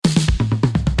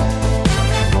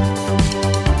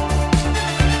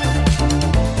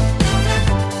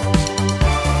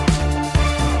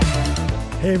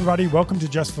Hey everybody, welcome to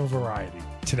Just for Variety.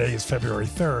 Today is February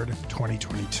 3rd,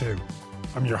 2022.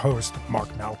 I'm your host, Mark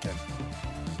Malkin.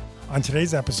 On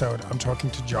today's episode, I'm talking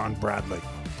to John Bradley,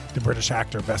 the British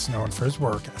actor best known for his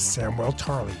work as Samwell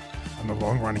Tarly on the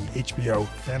long-running HBO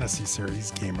fantasy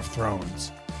series Game of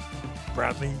Thrones.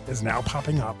 Bradley is now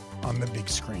popping up on the big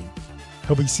screen.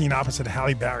 He'll be seen opposite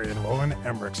Halle Berry in Roland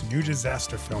Emmerich's new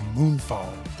disaster film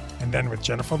Moonfall, and then with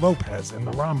Jennifer Lopez in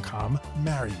the rom-com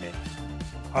Marry Me.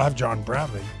 I'll have John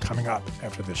Bradley coming up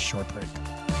after this short break.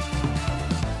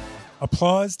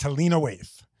 Applause to Lena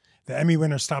Waithe. The Emmy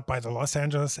winner stopped by the Los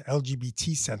Angeles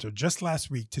LGBT Center just last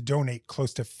week to donate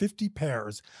close to 50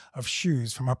 pairs of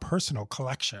shoes from her personal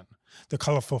collection. The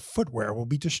colorful footwear will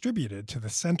be distributed to the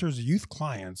center's youth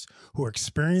clients who are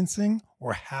experiencing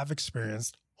or have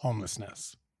experienced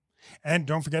homelessness. And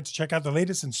don't forget to check out the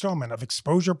latest installment of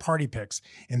Exposure Party Picks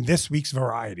in this week's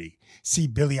Variety. See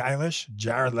Billie Eilish,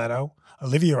 Jared Leto,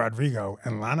 Olivia Rodrigo,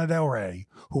 and Lana Del Rey,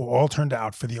 who all turned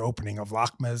out for the opening of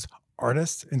LACMA's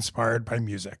Artists Inspired by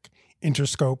Music,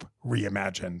 Interscope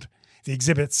Reimagined. The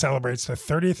exhibit celebrates the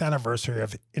 30th anniversary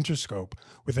of Interscope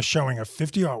with a showing of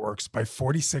 50 artworks by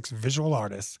 46 visual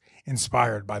artists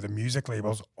inspired by the music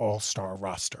label's all-star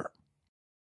roster.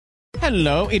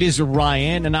 Hello, it is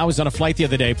Ryan, and I was on a flight the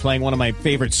other day playing one of my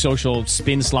favorite social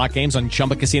spin slot games on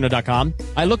ChumbaCasino.com.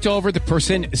 I looked over at the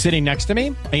person sitting next to me,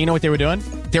 and you know what they were doing?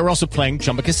 They were also playing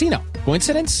Chumba Casino.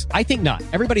 Coincidence? I think not.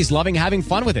 Everybody's loving having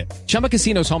fun with it. Chumba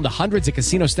Casino is home to hundreds of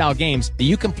casino-style games that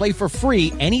you can play for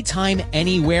free anytime,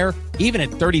 anywhere, even at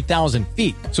 30,000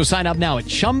 feet. So sign up now at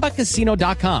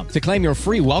ChumbaCasino.com to claim your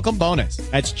free welcome bonus.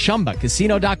 That's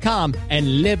ChumbaCasino.com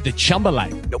and live the Chumba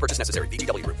life. No purchase necessary.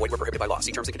 VGW. Void where prohibited by law.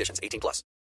 See terms and conditions. 18+.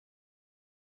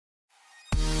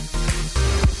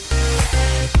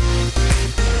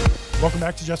 Welcome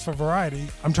back to Just for Variety.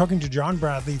 I'm talking to John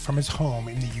Bradley from his home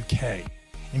in the UK.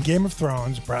 In Game of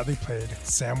Thrones, Bradley played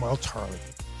Samwell Tarly.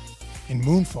 In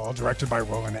Moonfall, directed by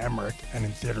Roland Emmerich and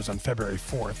in theaters on February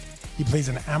 4th, he plays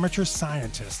an amateur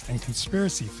scientist and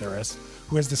conspiracy theorist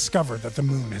who has discovered that the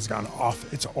moon has gone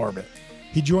off its orbit.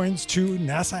 He joins two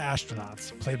NASA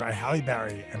astronauts, played by Halle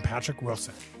Berry and Patrick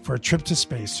Wilson, for a trip to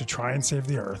space to try and save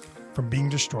the Earth from being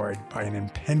destroyed by an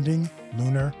impending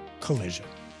lunar collision.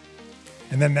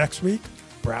 And then next week,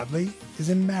 Bradley is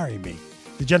in Marry Me,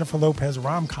 the Jennifer Lopez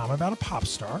rom-com about a pop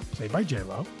star, played by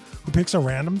J-Lo, who picks a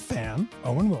random fan,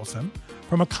 Owen Wilson,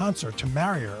 from a concert to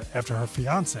marry her after her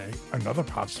fiancé, another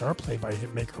pop star, played by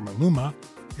hitmaker Maluma,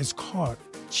 is caught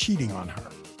cheating on her.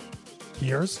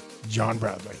 Here's John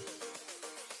Bradley.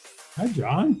 Hi,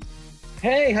 John.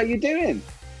 Hey, how you doing?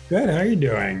 Good. How are you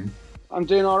doing? I'm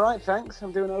doing all right, thanks.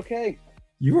 I'm doing okay.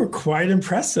 You were quite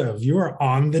impressive. You were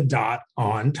on the dot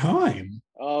on time.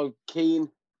 Oh, keen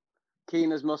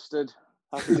as mustard.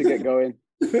 Happy to get going.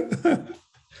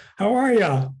 How are you?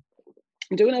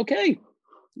 I'm doing okay.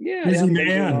 Yeah. Busy I'm man.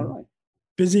 doing all right.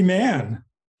 Busy man.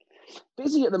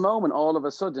 Busy at the moment, all of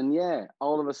a sudden, yeah.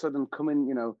 All of a sudden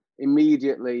coming,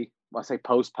 immediately, I say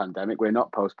post-pandemic. We're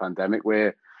not post-pandemic.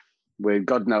 We're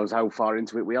God knows how far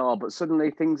into it we are, but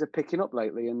suddenly things are picking up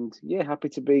lately, and yeah, happy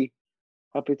to be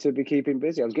keeping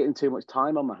busy. I was getting too much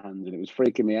time on my hands, and it was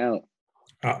freaking me out.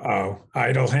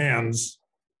 Idle hands.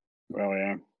 Well,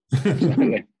 yeah.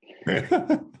 Absolutely.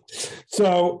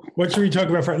 So, what should we talk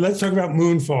about first? Let's talk about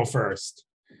Moonfall first,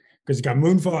 because you got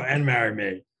Moonfall and Marry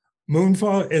Me.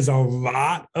 Moonfall is a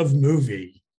lot of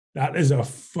movie. That is a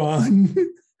fun,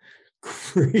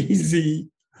 crazy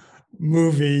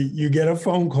movie. You get a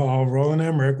phone call. Roland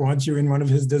Emmerich wants you in one of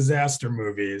his disaster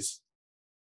movies.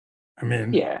 I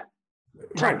mean, yeah,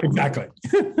 right, exactly.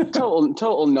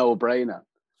 total no-brainer,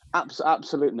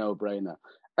 absolute no-brainer.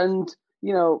 And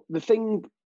the thing,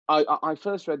 I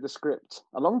first read the script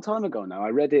a long time ago. Now I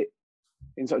read it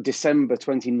in sort of December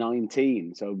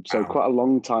 2019, so quite a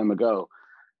long time ago.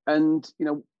 And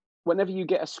whenever you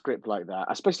get a script like that,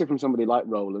 especially from somebody like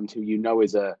Roland, who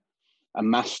is a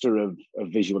master of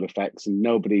visual effects, and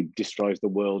nobody destroys the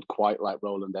world quite like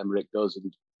Roland Emmerich does.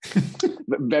 And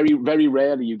very, very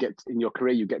rarely you get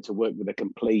to work with a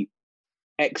complete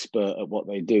expert at what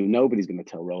they do. Nobody's going to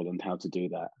tell Roland how to do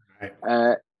that.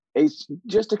 Right. It's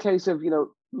just a case of,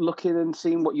 looking and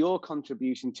seeing what your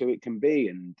contribution to it can be,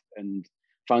 and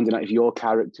finding out if your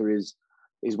character is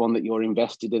one that you're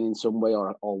invested in some way,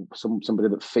 or somebody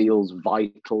that feels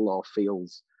vital or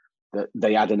feels that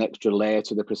they add an extra layer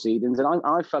to the proceedings. And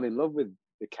I fell in love with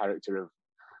the character of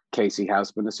Casey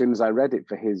Houseman as soon as I read it,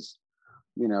 for his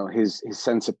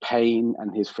sense of pain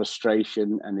and his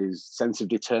frustration and his sense of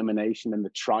determination and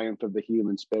the triumph of the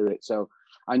human spirit. So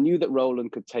I knew that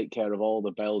Roland could take care of all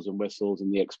the bells and whistles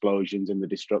and the explosions and the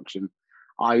destruction.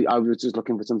 I was just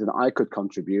looking for something that I could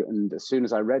contribute. And as soon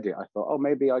as I read it, I thought, oh,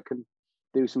 maybe I can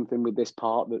do something with this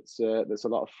part that's a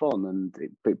lot of fun. And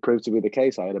it proved to be the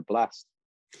case. I had a blast.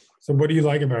 So what do you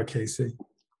like about Casey?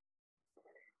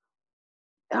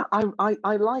 I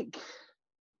like,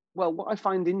 well, what I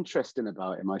find interesting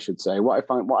about him, I should say, what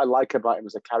I like about him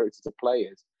as a character to play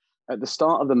is, at the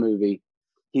start of the movie,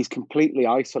 he's completely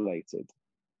isolated,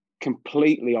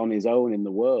 completely on his own in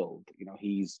the world. You know,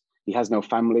 he has no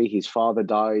family. His father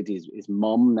died. His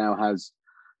mom now has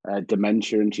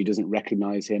dementia, and she doesn't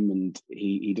recognize him. And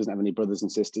he doesn't have any brothers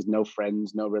and sisters, no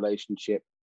friends, no relationship.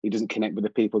 He doesn't connect with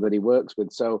the people that he works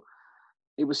with. So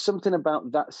it was something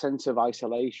about that sense of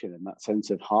isolation and that sense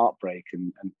of heartbreak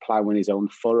and plowing his own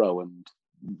furrow, and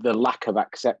the lack of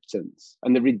acceptance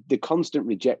and the constant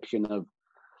rejection of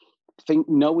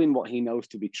knowing what he knows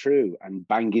to be true and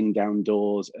banging down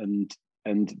doors and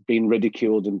being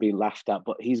ridiculed and being laughed at.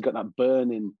 But he's got that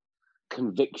burning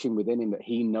conviction within him that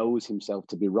he knows himself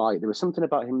to be right. There was something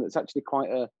about him that's actually quite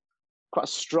a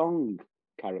strong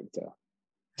character.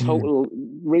 Total,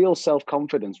 real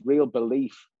self-confidence, real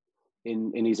belief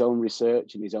in his own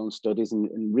research and his own studies,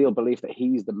 and real belief that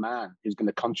he's the man who's going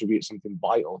to contribute something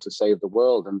vital to save the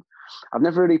world. And I've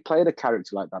never really played a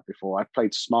character like that before. I've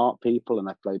played smart people and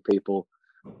I've played people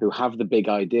who have the big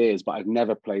ideas, but I've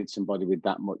never played somebody with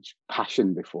that much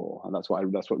passion before. And that's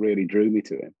what really drew me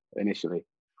to him initially.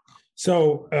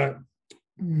 So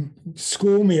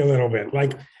school me a little bit.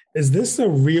 Like, is this a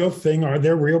real thing? Are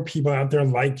there real people out there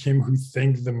like him who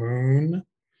think the moon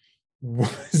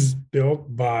was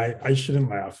built by, I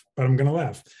shouldn't laugh, but I'm going to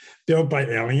laugh, built by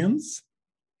aliens?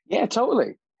 Yeah,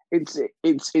 totally. It's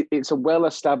a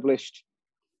well-established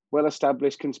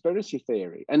conspiracy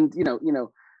theory. And, you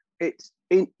know, it's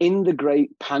in the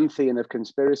great pantheon of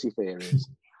conspiracy theories,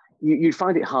 you'd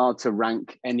find it hard to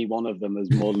rank any one of them as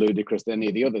more ludicrous than any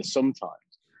of the others sometimes.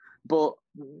 But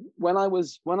when I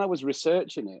was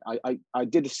researching it, I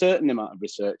did a certain amount of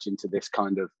research into this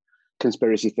kind of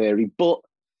conspiracy theory, but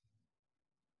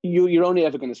you're only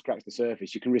ever going to scratch the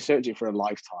surface. You can research it for a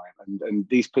lifetime, and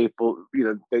these people, you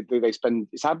know, they spend,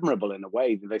 it's admirable in a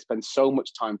way that they spend so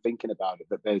much time thinking about it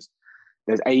that there's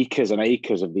acres and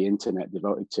acres of the internet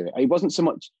devoted to it. It wasn't so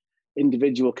much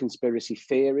individual conspiracy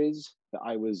theories that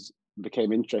I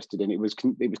became interested in. It was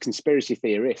conspiracy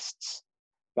theorists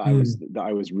that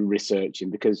I was researching,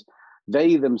 because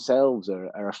they themselves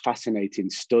are a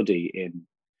fascinating study in,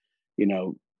 you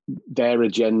know, their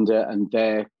agenda and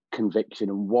their conviction,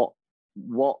 and what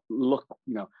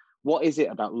is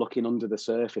it about looking under the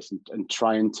surface and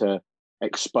trying to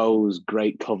expose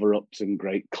great cover-ups and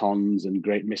great cons and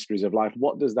great mysteries of life?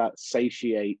 What does that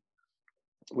satiate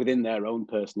within their own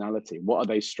personality? What are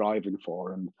they striving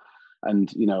for?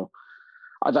 And you know,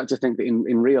 I'd like to think that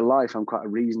in real life I'm quite a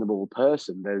reasonable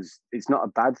person. It's not a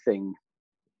bad thing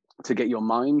to get your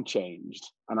mind changed,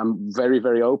 and I'm very,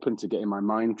 very open to getting my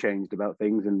mind changed about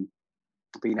things and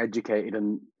being educated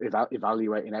and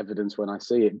evaluating evidence when I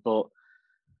see it. But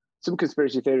some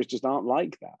conspiracy theorists just aren't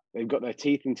like that. They've got their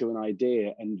teeth into an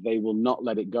idea and they will not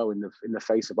let it go in the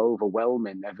face of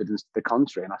overwhelming evidence to the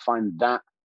contrary. And I find that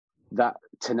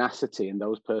tenacity and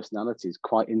those personalities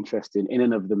quite interesting in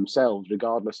and of themselves,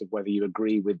 regardless of whether you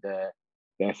agree with their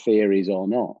theories or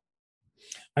not.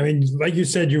 I mean, like you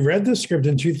said, you read the script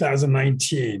in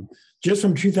 2019. Just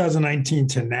from 2019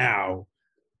 to now,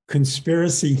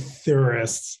 conspiracy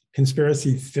theories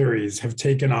have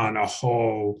taken on a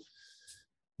whole,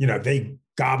 you know, they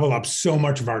gobble up so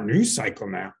much of our news cycle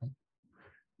now.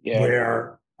 Yeah.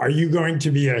 Where are you going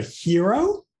to be a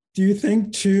hero, do you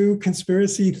think, to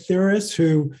conspiracy theorists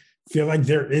who feel like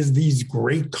there is these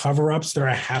great cover-ups that are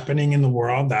happening in the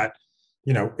world, that,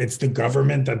 you know, it's the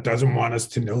government that doesn't want us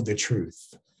to know the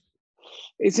truth?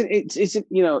 It's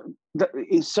you know,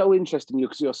 it's so interesting,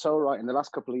 because you're so right. In the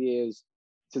last couple of years,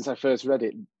 since I first read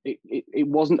it, it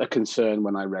wasn't a concern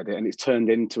when I read it, and it's turned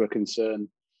into a concern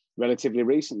relatively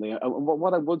recently. And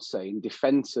what I would say in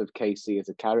defense of Casey as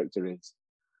a character is,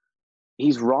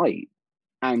 he's right,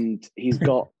 and he's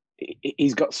got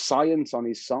science on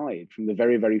his side from the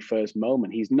very, very first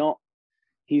moment. He's not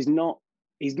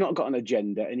got an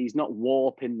agenda, and he's not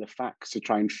warping the facts to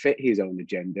try and fit his own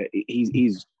agenda.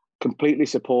 He's completely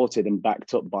supported and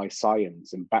backed up by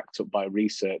science and backed up by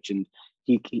research, and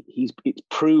it's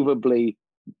provable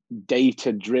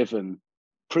data-driven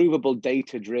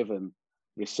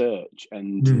research.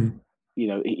 And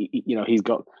he's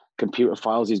got computer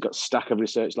files, he's got a stack of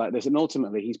research like this, and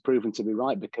ultimately he's proven to be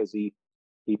right because he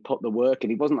put the work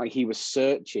in. He wasn't like he was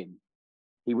searching.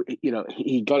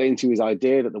 He got into his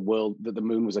idea that the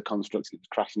moon was a construct, it was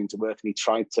crashing into Earth, and he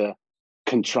tried to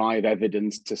contrive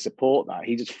evidence to support that.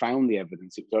 He just found the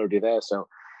evidence; it was already there. So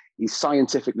he's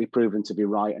scientifically proven to be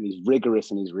right, and he's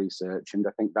rigorous in his research. And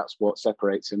I think that's what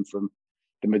separates him from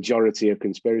the majority of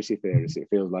conspiracy theorists, it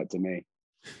feels like to me.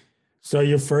 So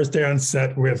your first day on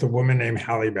set with a woman named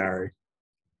Halle Berry.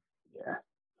 Yeah,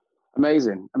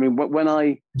 amazing. I mean, when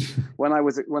I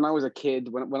was a kid,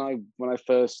 when I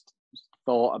first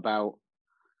thought about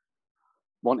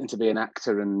wanting to be an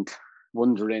actor and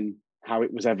wondering how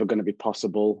it was ever going to be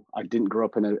possible, I didn't grow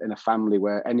up in a family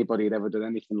where anybody had ever done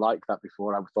anything like that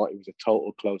before. I thought it was a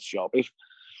total close shop.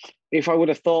 If I would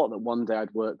have thought that one day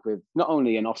I'd work with not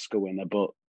only an Oscar winner, but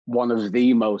one of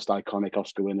the most iconic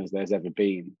Oscar winners there's ever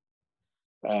been,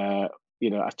 a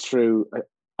true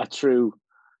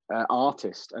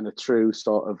artist and a true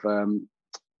sort of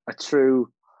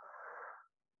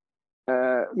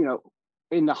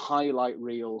in the highlight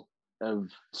reel of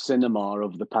cinema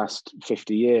of the past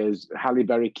 50 years, Halle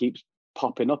Berry keeps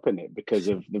popping up in it because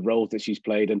of the roles that she's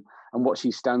played and what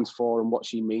she stands for and what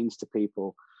she means to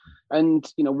people. And,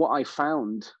 what I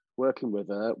found working with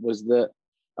her was that,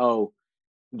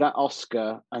 that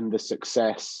Oscar and the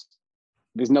success,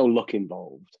 there's no luck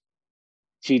involved.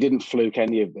 She didn't fluke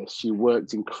any of this. She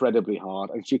worked incredibly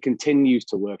hard, and she continues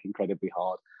to work incredibly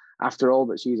hard. After all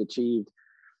that she's achieved,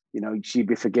 she'd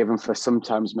be forgiven for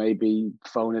sometimes maybe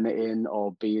phoning it in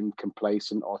or being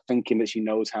complacent or thinking that she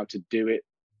knows how to do it,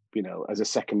 as a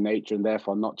second nature and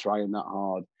therefore not trying that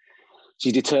hard.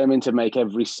 She's determined to make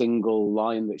every single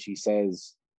line that she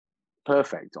says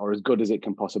perfect or as good as it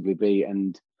can possibly be.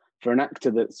 And for an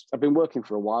actor I've been working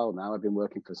for a while now, I've been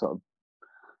working for sort of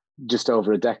just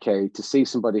over a decade, to see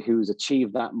somebody who's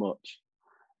achieved that much,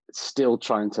 still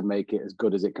trying to make it as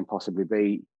good as it can possibly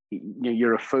be,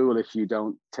 you're a fool if you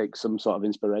don't take some sort of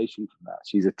inspiration from that.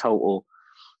 She's a total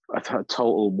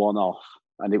one-off,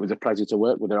 and it was a pleasure to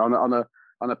work with her on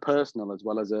a personal as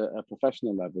well as a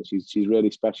professional level. She's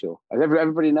really special. As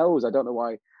everybody knows, I don't know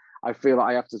why I feel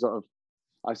like I have to sort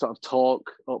of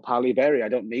talk up Halle Berry. I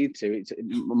don't need to.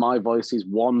 My voice is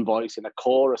one voice in a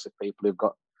chorus of people who've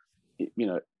got,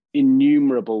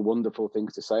 innumerable wonderful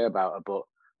things to say about her. But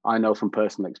I know from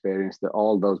personal experience that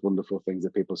all those wonderful things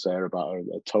that people say about her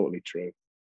are totally true.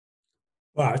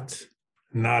 But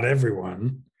not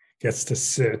everyone gets to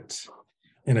sit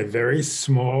in a very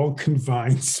small,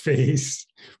 confined space,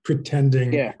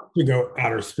 pretending to go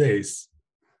outer space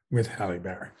with Halle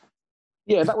Berry.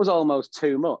 Yeah, that was almost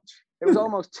too much. It was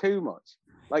almost too much.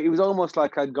 Like, it was almost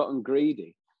like I'd gotten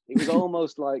greedy. It was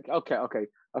almost like, okay,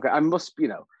 I must,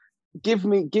 give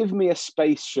me a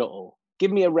space shuttle.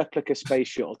 Give me a replica space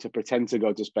shuttle to pretend to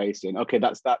go to space in. Okay,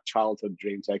 that's that childhood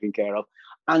dream taken care of.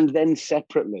 And then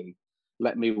separately,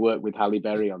 let me work with Halle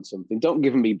Berry on something. Don't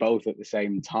give me both at the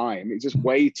same time. It's just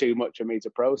way too much for me to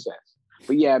process.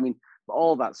 But yeah, I mean,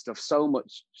 all that stuff, so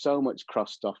much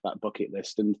crossed off that bucket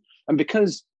list. And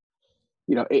because,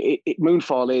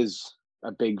 Moonfall is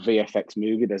a big VFX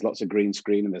movie. There's lots of green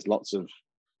screen and there's lots of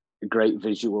great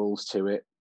visuals to it.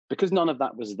 Because none of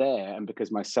that was there, and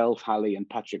because myself, Halle, and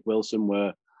Patrick Wilson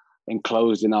were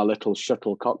enclosed in our little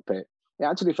shuttle cockpit, it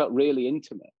actually felt really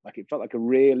intimate. Like, it felt like a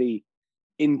really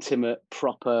intimate,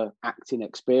 proper acting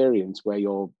experience where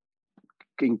you're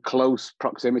in close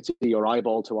proximity, you're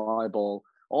eyeball to eyeball.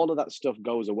 All of that stuff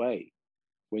goes away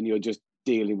when you're just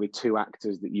dealing with two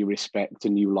actors that you respect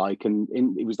and you like. And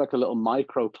it was like a little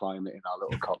microclimate in our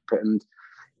little cockpit. And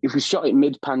if we shot it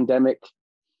mid-pandemic,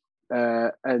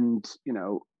 and,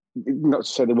 not to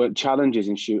say there weren't challenges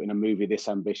in shooting a movie this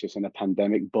ambitious in a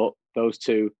pandemic, but those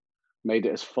two made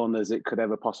it as fun as it could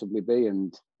ever possibly be.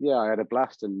 And yeah, I had a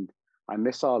blast, and I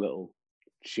miss our little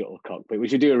shuttle cockpit. We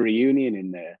should do a reunion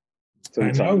in there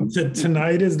sometime. I know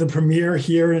tonight is the premiere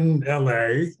here in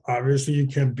LA. Obviously, you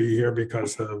can't be here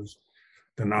because of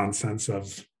the nonsense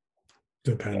of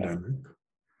the pandemic.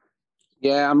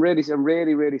 Yeah, I'm really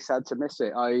sad to miss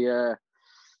it.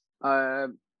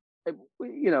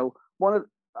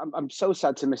 I'm so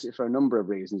sad to miss it for a number of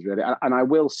reasons, really, and I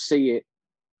will see it.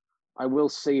 I will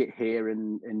see it here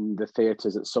in the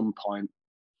theaters at some point,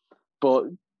 but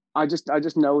I just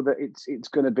know that it's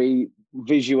going to be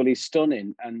visually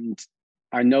stunning, and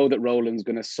I know that Roland's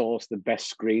going to source the best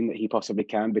screen that he possibly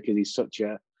can, because he's such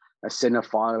a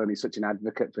cinephile and he's such an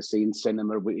advocate for seeing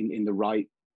cinema in the right,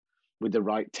 with the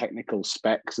right technical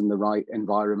specs and the right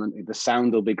environment. The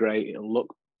sound will be great. It'll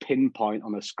look pinpoint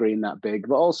on a screen that big,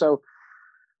 but also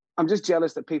I'm just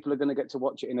jealous that people are going to get to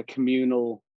watch it in a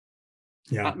communal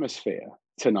atmosphere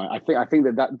tonight. I think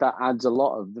that adds a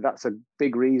lot of, that's a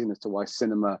big reason as to why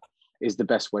cinema is the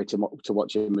best way to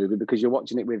watch a movie, because you're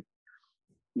watching it with,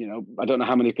 I don't know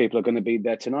how many people are going to be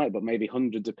there tonight, but maybe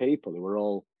hundreds of people who are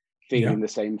all feeling the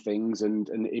same things, and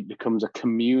it becomes a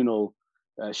communal,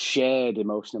 shared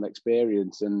emotional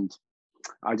experience. And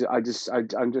I'm just sorry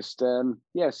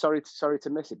to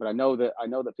miss it, but I know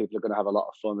that people are going to have a lot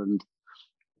of fun, and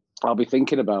I'll be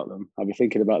thinking about them.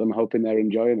 Hoping they're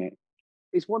enjoying it.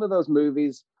 It's one of those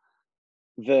movies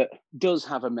that does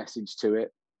have a message to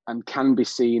it and can be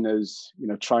seen as,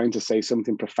 trying to say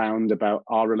something profound about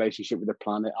our relationship with the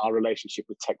planet, our relationship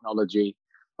with technology,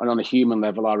 and on a human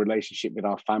level, our relationship with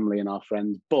our family and our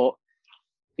friends. But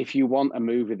if you want a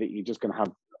movie that you're just going to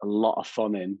have a lot of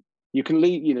fun in, you can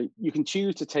leave, you can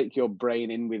choose to take your brain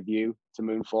in with you to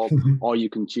Moonfall, or you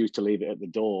can choose to leave it at the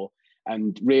door.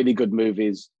 And really good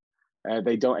movies,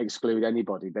 they don't exclude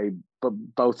anybody. But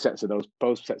both sets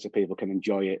of people can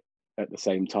enjoy it at the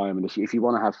same time. And if you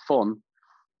want to have fun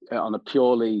on a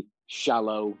purely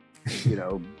shallow,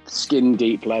 skin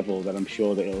deep level, then I'm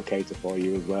sure that it'll cater for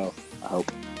you as well. I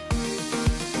hope.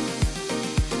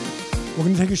 We're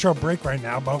going to take a short break right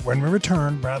now, but when we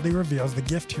return, Bradley reveals the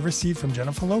gift he received from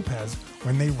Jennifer Lopez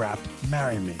when they rapped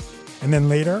 "Marry Me." And then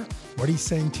later, what he's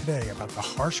saying today about the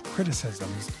harsh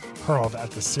criticisms hurled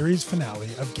at the series finale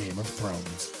of Game of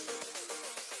Thrones.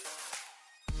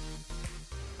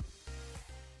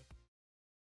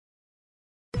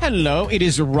 Hello, it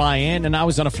is Ryan, and I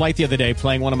was on a flight the other day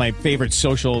playing one of my favorite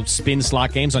social spin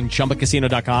slot games on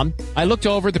ChumbaCasino.com. I looked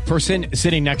over at the person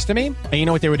sitting next to me, and you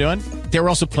know what they were doing? They were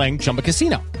also playing Chumba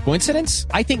Casino. Coincidence?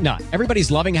 I think not.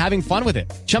 Everybody's loving having fun with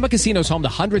it. Chumba Casino is home to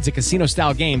hundreds of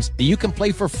casino-style games that you can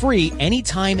play for free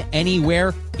anytime,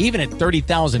 anywhere, even at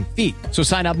 30,000 feet. So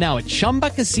sign up now at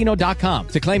ChumbaCasino.com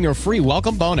to claim your free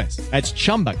welcome bonus. That's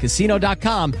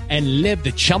ChumbaCasino.com and live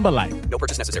the Chumba life. No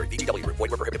purchase necessary. VGW. Void where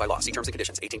prohibited by law. See terms and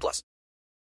conditions. 18+.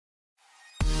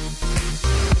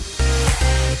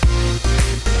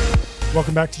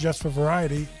 Welcome back to Just for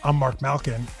Variety. I'm Mark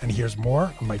Malkin, and here's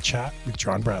more of my chat with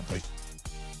John Bradley.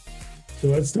 So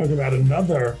let's talk about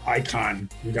another icon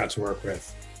you got to work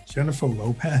with, Jennifer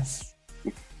Lopez.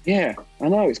 Yeah, I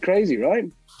know, it's crazy, right?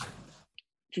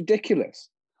 It's ridiculous.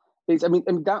 I mean,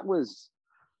 that was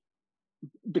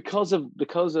because of the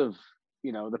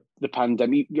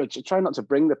pandemic. Try not to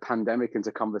bring the pandemic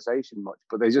into conversation much,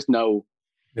 but there's just no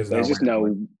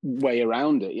way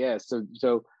around it. Yeah,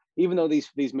 so even though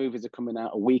these movies are coming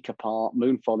out a week apart,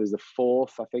 Moonfall is the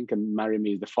 4th, I think, and Marry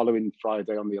Me is the following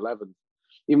Friday on the 11th.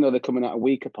 Even though they're coming out a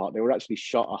week apart, they were actually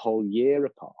shot a whole year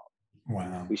apart.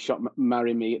 Wow. We shot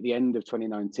Marry Me at the end of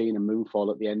 2019 and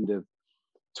Moonfall at the end of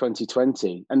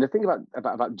 2020. And the thing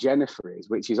about Jennifer is,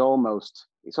 which is almost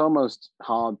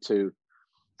hard to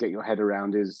get your head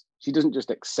around, is she doesn't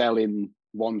just excel in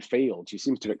one field. She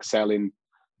seems to excel in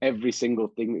every single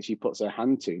thing that she puts her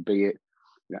hand to, be it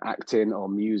acting or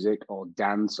music or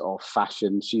dance or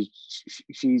fashion.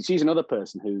 She's another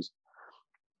person who's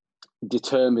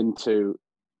determined to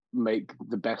make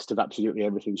the best of absolutely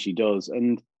everything she does.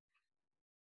 And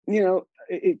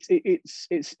it's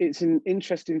an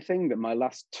interesting thing that my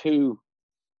last 2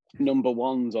 number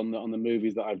ones on the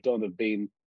movies that I've done have been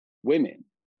women.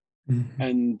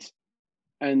 Mm-hmm.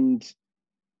 And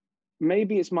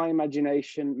maybe it's my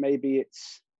imagination, maybe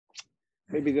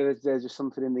there's just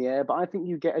something in the air, but I think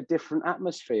you get a different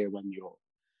atmosphere when your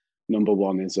number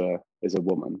one is a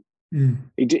woman. Mm.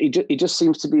 It just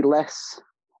seems to be less.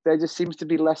 There just seems to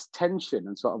be less tension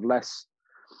and sort of less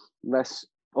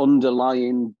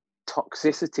underlying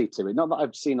toxicity to it. Not that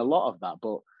I've seen a lot of that,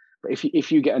 but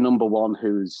if you get a number one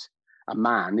who's a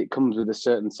man, it comes with a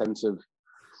certain sense of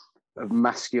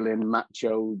masculine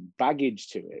macho baggage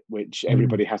to it, which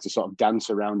everybody has to sort of dance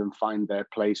around and find their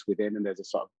place within, and there's a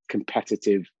sort of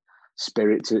competitive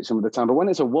spirit to it some of the time. But when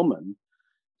it's a woman,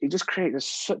 it just creates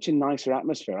such a nicer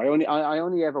atmosphere. I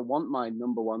only ever want my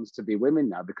number ones to be women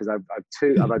now, because I've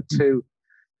had two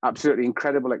absolutely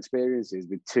incredible experiences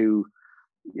with 2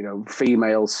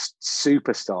 female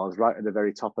superstars right at the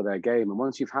very top of their game. And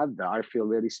once you've had that, I feel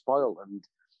really spoiled and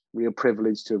real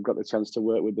privileged to have got the chance to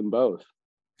work with them both.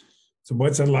 So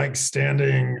what's it like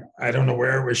standing, I don't know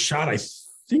where it was shot. I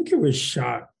think it was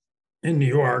shot in New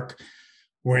York,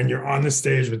 when you're on the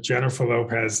stage with Jennifer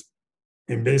Lopez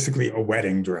in basically a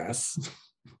wedding dress.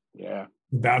 Yeah.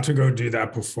 About to go do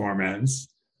that performance.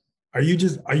 Are you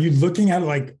looking at it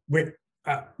like, wait,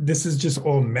 this is just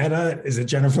all meta? Is it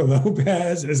Jennifer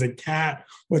Lopez? Is it Kat?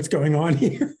 What's going on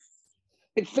here?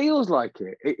 It feels like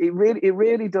it. It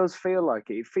really does feel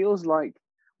like it. It feels like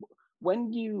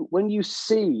when you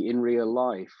see in real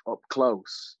life up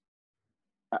close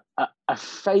a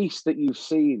face that you've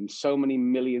seen so many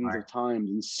millions of times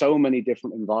in so many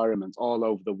different environments all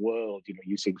over the world.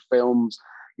 You've seen films,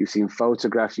 you've seen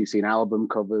photographs, you've seen album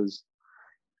covers.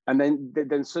 and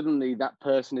then suddenly that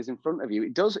person is in front of you.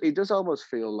 It does almost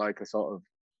feel like a sort of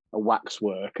a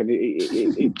waxwork, and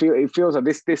it feels like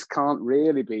this can't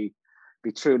really be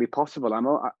truly possible.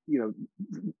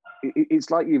 It's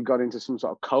like you've got into some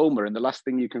sort of coma, and the last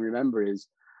thing you can remember is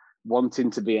wanting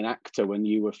to be an actor when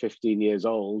you were 15 years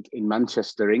old in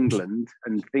Manchester, England,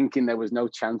 and thinking there was no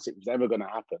chance it was ever going to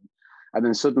happen. And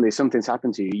then suddenly something's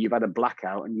happened to you. You've had a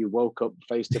blackout and you woke up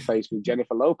face to face with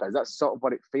Jennifer Lopez. That's sort of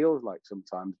what it feels like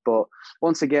sometimes. But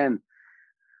once again,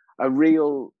 a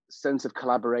real sense of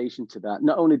collaboration to that.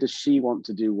 Not only does she want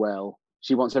to do well,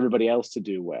 she wants everybody else to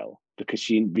do well, because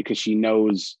she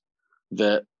knows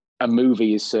that a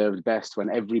movie is served best when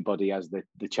everybody has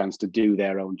the chance to do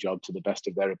their own job to the best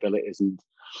of their abilities. And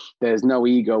there's no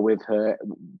ego with her.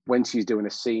 When she's doing a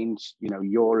scene,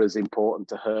 you're as important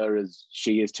to her as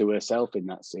she is to herself in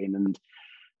that scene. And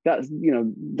that's,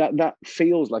 that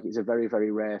feels like it's a very, very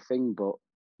rare thing. But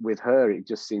with her, it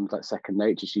just seems like second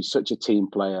nature. She's such a team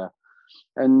player.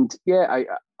 And yeah,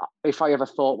 if I ever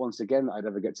thought once again that I'd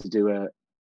ever get to do a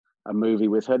movie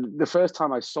with her, the first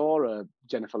time I saw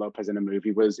Jennifer Lopez in a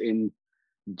movie was in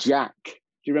Jack. Do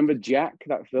you remember Jack,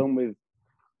 that film with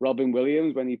Robin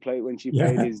Williams, when she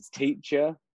played his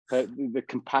teacher, the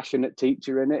compassionate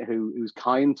teacher in it, who was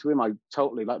kind to him? I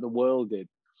totally, like the world did,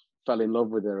 fell in love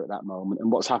with her at that moment.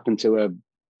 And what's happened to her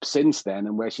since then,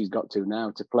 and where she's got to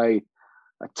now, to play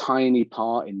a tiny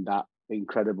part in that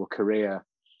incredible career,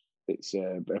 it's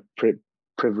a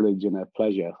privilege and a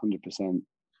pleasure, 100%.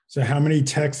 So how many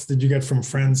texts did you get from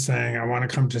friends saying, I want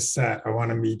to come to set, I want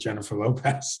to meet Jennifer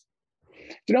Lopez? Do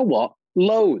you know what?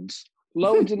 Loads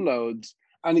and loads.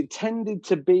 And it tended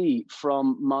to be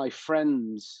from my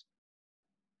friends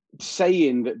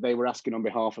saying that they were asking on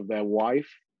behalf of their wife.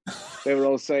 They were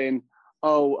all saying,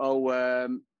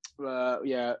 the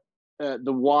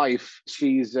wife,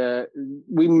 she's,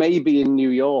 we may be in New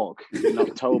York in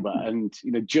October. And,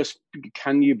 just,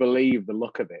 can you believe the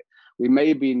look of it? We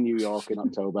may be in New York in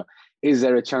October. Is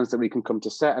there a chance that we can come to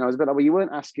set? And I was a bit like, well, you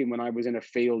weren't asking when I was in a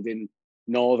field in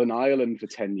Northern Ireland for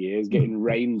 10 years, getting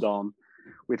rained on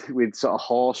with sort of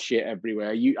horse shit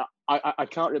everywhere. I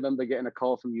can't remember getting a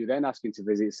call from you then asking to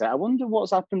visit set. I wonder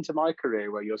what's happened to my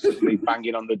career where you're suddenly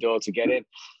banging on the door to get in.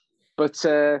 But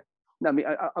no, I mean,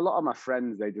 a lot of my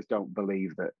friends, they just don't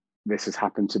believe that this has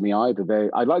happened to me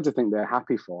either. I'd like to think they're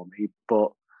happy for me,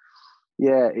 but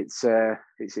yeah, it's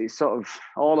sort of,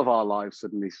 all of our lives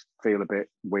suddenly feel a bit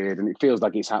weird, and it feels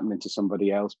like it's happening to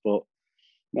somebody else. But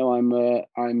no,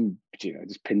 I'm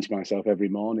just pinch myself every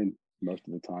morning most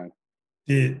of the time.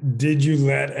 Did you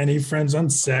let any friends on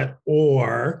set,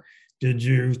 or did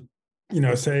you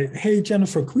say, hey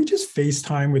Jennifer, can we just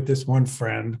FaceTime with this one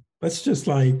friend? Let's just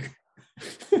like.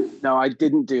 No, I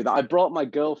didn't do that. I brought my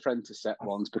girlfriend to set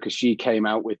once because she came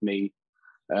out with me.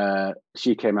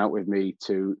 She came out with me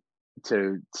to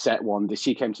set one day.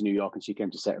 She came to New York and she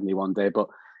came to set with me one day, but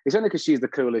it's only because she's the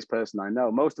coolest person I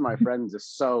know. Most of my friends are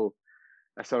so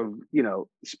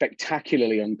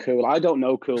spectacularly uncool. I don't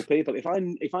know cool people. If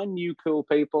I knew cool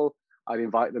people, I'd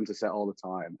invite them to set all the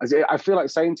time. I feel like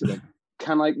saying to them,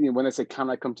 can I, when they say, can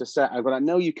I come to set? I go,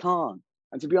 no, you can't.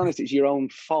 And to be honest, it's your own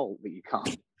fault that you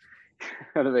can't.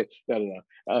 No.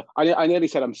 I nearly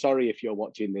said, I'm sorry if you're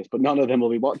watching this, but none of them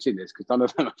will be watching this because none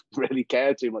of them really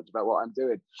care too much about what I'm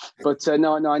doing. But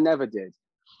no, I never did.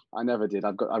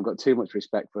 I've got too much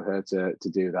respect for her to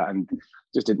do that, and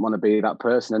just didn't want to be that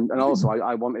person. And also,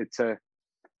 I wanted to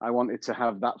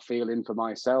have that feeling for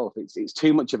myself. It's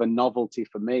too much of a novelty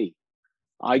for me.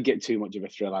 I get too much of a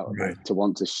thrill out of it to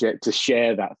want to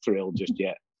share that thrill just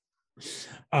yet.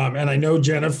 And I know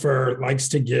Jennifer likes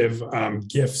to give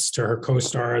gifts to her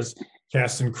co-stars,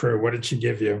 cast and crew. What did she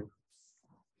give you?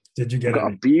 Did you get any?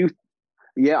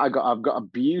 I've got a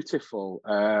beautiful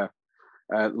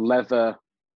leather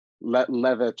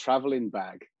traveling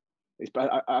bag.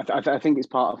 I think it's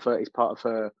part of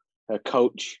her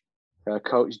coach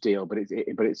deal, but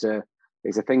it's a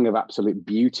thing of absolute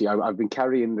beauty. I've been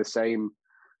carrying the same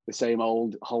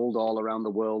old hold all around the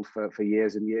world for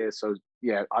years and years. So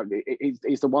yeah,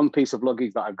 it's the one piece of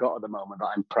luggage that I've got at the moment that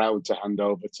I'm proud to hand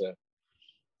over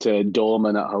to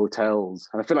doormen at hotels.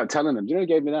 And I feel like telling them, do you know who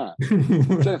gave me that?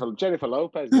 Jennifer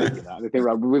Lopez gave me that. And they think,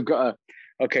 right, we've got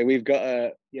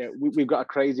a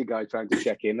crazy guy trying to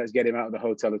check in. Let's get him out of the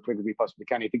hotel as quickly as we possibly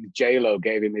can. You think J-Lo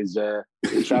gave him his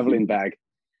traveling bag.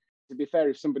 To be fair,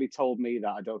 if somebody told me that,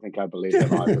 I don't think I believe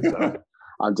them either. So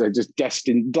I'm just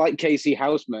destined, like Casey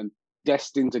Houseman,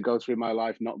 destined to go through my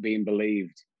life not being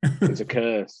believed. It's a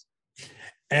curse.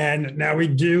 And now we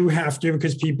do have to,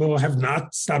 because people have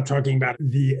not stopped talking about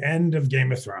the end of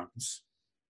Game of Thrones.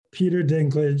 Peter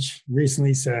Dinklage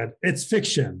recently said, it's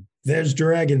fiction. There's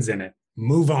dragons in it.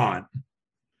 Move on.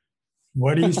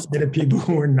 What do you say to people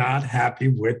who are not happy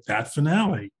with that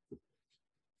finale?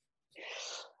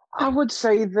 I would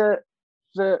say that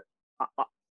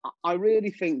I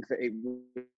really think that it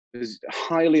was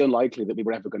highly unlikely that we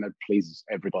were ever going to please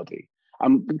everybody.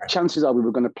 Chances are we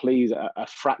were going to please a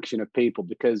fraction of people,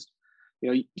 because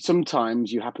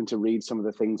sometimes you happen to read some of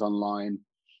the things online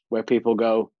where people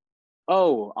go,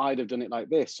 "Oh, I'd have done it like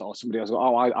this," or somebody else go,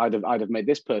 "Oh, I'd have made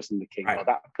this person the king, or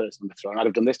that person the throne. I'd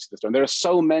have done this to the throne." There are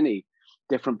so many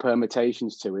different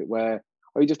permutations to it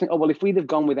or you just think, "Oh, well, if we'd have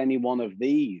gone with any one of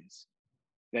these,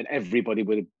 then everybody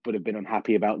would have been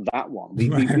unhappy about that one."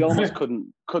 We almost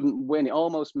couldn't win. It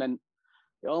almost meant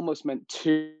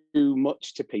too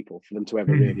much to people for them to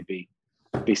ever really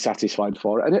be satisfied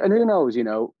for it. And who knows,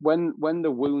 when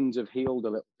the wounds have healed a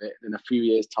little bit in a few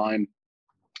years' time,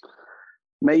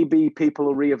 maybe people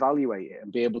will reevaluate it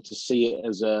and be able to see it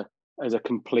as a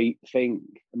complete thing.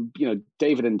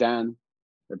 David and Dan,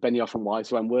 Benioff and Weiss,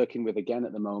 who I'm working with again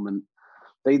at the moment,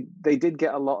 they did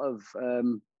get a lot of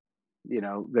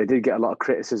they did get a lot of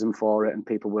criticism for it, and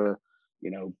people were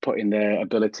putting their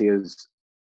ability as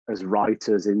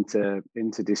writers into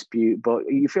dispute. But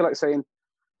you feel like saying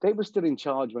they were still in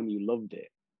charge when you loved it,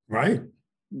 right?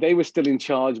 They were still in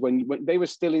charge when they were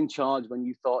still in charge when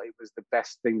you thought it was the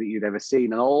best thing that you'd ever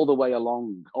seen, and all the way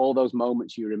along, all those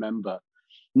moments you remember,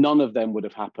 none of them would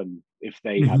have happened if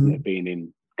they hadn't have been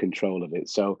in control of it.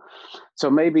 So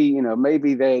maybe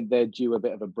they're due a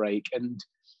bit of a break. And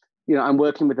I'm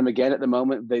working with them again at the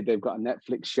moment. They've got a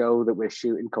Netflix show that we're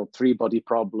shooting called Three Body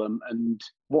Problem. And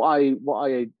what I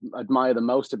admire the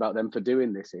most about them for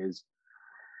doing this is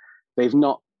they've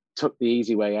not took the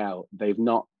easy way out. They've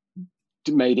not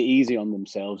made it easy on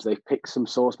themselves. They've picked some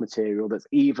source material that's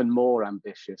even more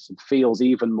ambitious and feels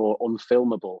even more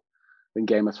unfilmable than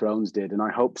Game of Thrones did. And I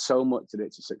hope so much that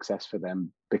it's a success for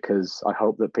them, because I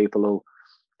hope that people will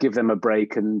give them a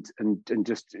break and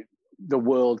just the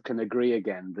world can agree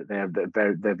again that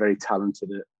they're very talented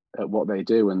at what they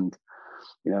do. And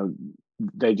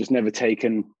they've just never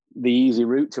taken the easy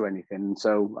route to anything.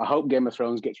 So I hope Game of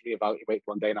Thrones gets reevaluated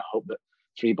one day, and I hope that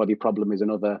Three Body Problem is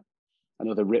another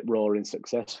rip-roaring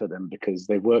success for them, because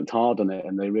they've worked hard on it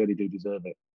and they really do deserve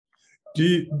it.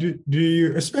 Do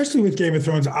you, especially with Game of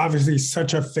Thrones, obviously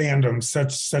such a fandom,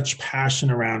 such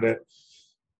passion around it,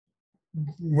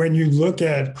 when you look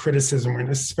at criticism,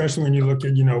 especially when you look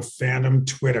at fandom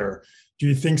Twitter, do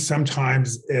you think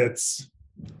sometimes it's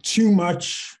too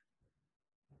much?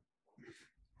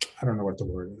 I don't know what the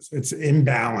word is. It's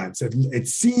imbalance. It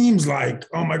seems like,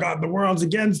 oh my God, the world's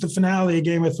against the finale of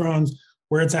Game of Thrones,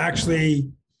 where it's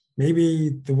actually maybe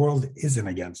the world isn't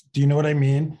against. Do you know what I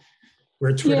mean?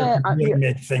 Where Twitter can really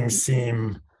make things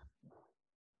seem.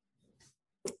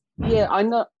 Yeah, I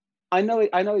know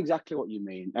exactly what you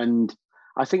mean. And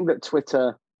I think that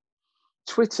Twitter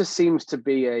seems to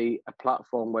be a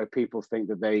platform where people think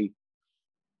that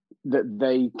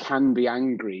they can be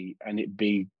angry and it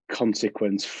be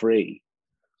consequence free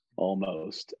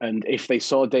almost. And if they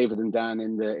saw David and Dan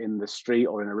in the street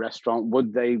or in a restaurant,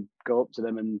 would they go up to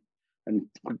them and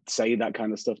say that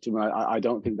kind of stuff to them? I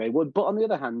don't think they would. But on the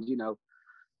other hand,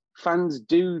 fans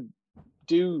do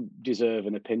deserve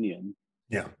an opinion.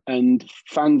 Yeah. And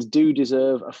fans do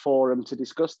deserve a forum to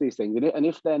discuss these things. And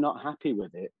if they're not happy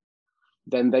with it,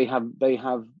 then they have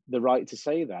the right to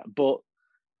say that. But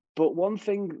one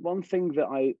thing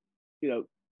that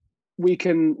we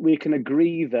can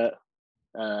agree that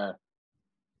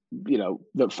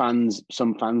that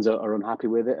some fans are unhappy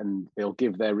with it, and they'll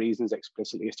give their reasons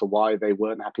explicitly as to why they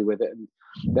weren't happy with it, and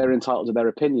they're entitled to their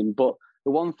opinion. But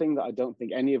the one thing that I don't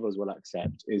think any of us will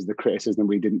accept is the criticism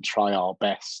we didn't try our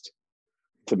best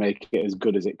to make it as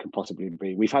good as it can possibly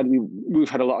be. We've had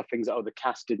a lot of things that the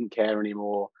cast didn't care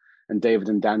anymore, and David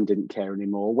and Dan didn't care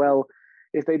anymore. Well,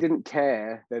 if they didn't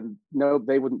care, then no,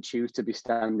 they wouldn't choose to be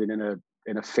standing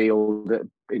in a field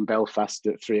in Belfast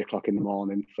at 3:00 in the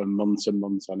morning for months and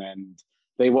months on end.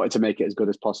 They wanted to make it as good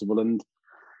as possible, and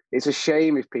it's a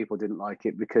shame if people didn't like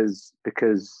it, because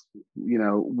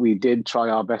we did try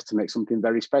our best to make something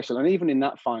very special. And even in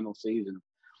that final season,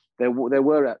 there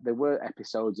were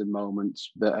episodes and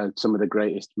moments that are some of the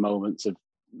greatest moments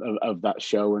of that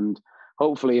show. And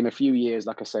hopefully in a few years,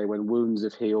 like I say, when wounds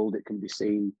have healed, it can be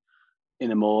seen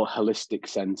in a more holistic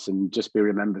sense and just be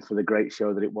remembered for the great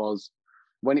show that it was.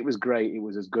 When it was great, it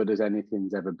was as good as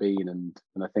anything's ever been. And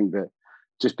I think that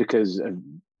just because of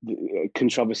the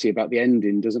controversy about the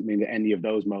ending doesn't mean that any of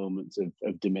those moments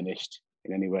have diminished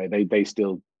in any way. They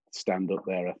still stand up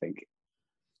there, I think.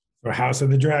 For House of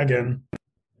the Dragon,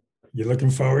 you looking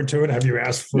forward to it? Have you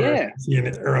asked for an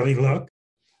early look?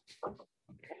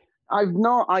 I've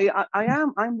not. I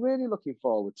am. I'm really looking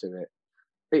forward to it.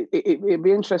 It'd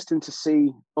be interesting to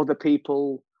see other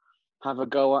people have a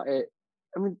go at it.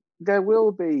 I mean, there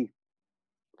will be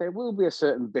a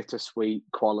certain bittersweet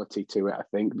quality to it, I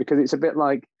think, because it's a bit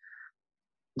like,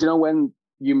 do you know when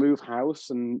you move house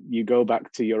and you go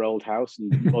back to your old house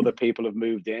and other people have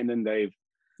moved in and they've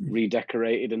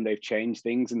redecorated and they've changed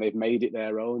things and they've made it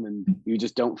their own and you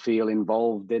just don't feel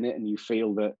involved in it and you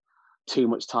feel that too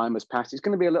much time has passed. It's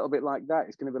going to be a little bit like that.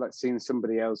 It's going to be like seeing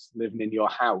somebody else living in your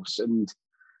house, and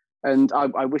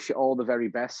I wish it all the very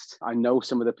best. I know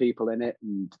some of the people in it,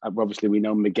 and obviously we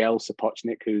know Miguel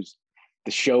Sapochnik, who's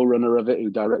the showrunner of it, who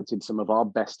directed some of our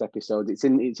best episodes. It's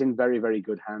in very, very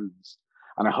good hands,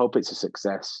 and I hope it's a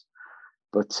success.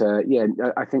 But yeah,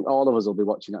 I think all of us will be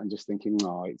watching it and just thinking,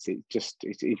 no, it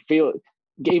feels,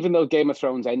 even though Game of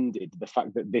Thrones ended, the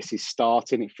fact that this is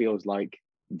starting, it feels like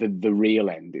the real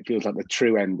end. It feels like the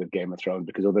true end of Game of Thrones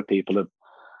because other people have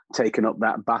taken up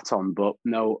that baton. But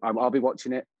no, I'll be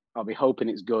watching it. I'll be hoping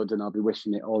it's good, and I'll be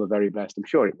wishing it all the very best. I'm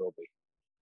sure it will be.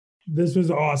 This was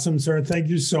awesome, sir. Thank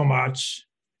you so much.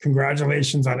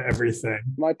 Congratulations on everything.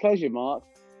 My pleasure, Mark.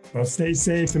 Well, stay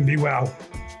safe and be well.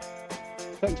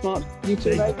 Thanks, Mark. You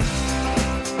too, mate.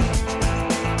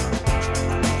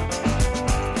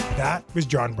 That was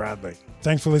John Bradley.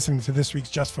 Thanks for listening to this week's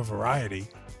Just for Variety.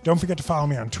 Don't forget to follow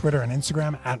me on Twitter and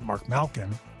Instagram at Mark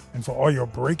Malkin. And for all your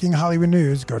breaking Hollywood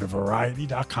news, go to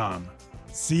Variety.com.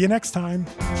 See you next time.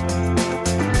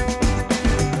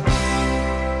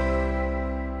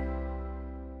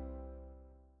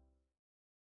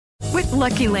 With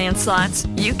Lucky Land Slots,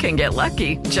 you can get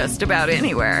lucky just about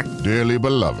anywhere. Dearly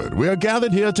beloved, we are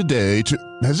gathered here today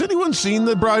to... Has anyone seen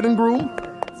the bride and groom?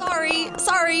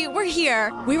 Sorry, we're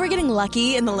here. We were getting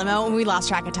lucky in the limo and we lost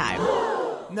track of time.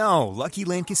 No, Lucky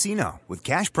Land Casino, with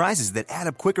cash prizes that add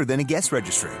up quicker than a guest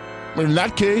registry. In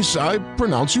that case, I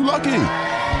pronounce you lucky.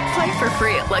 Play for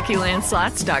free at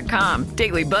LuckyLandSlots.com.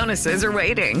 Daily bonuses are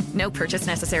waiting. No purchase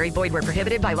necessary. Void where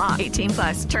prohibited by law.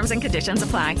 18+. Terms and conditions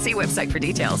apply. See website for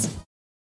details.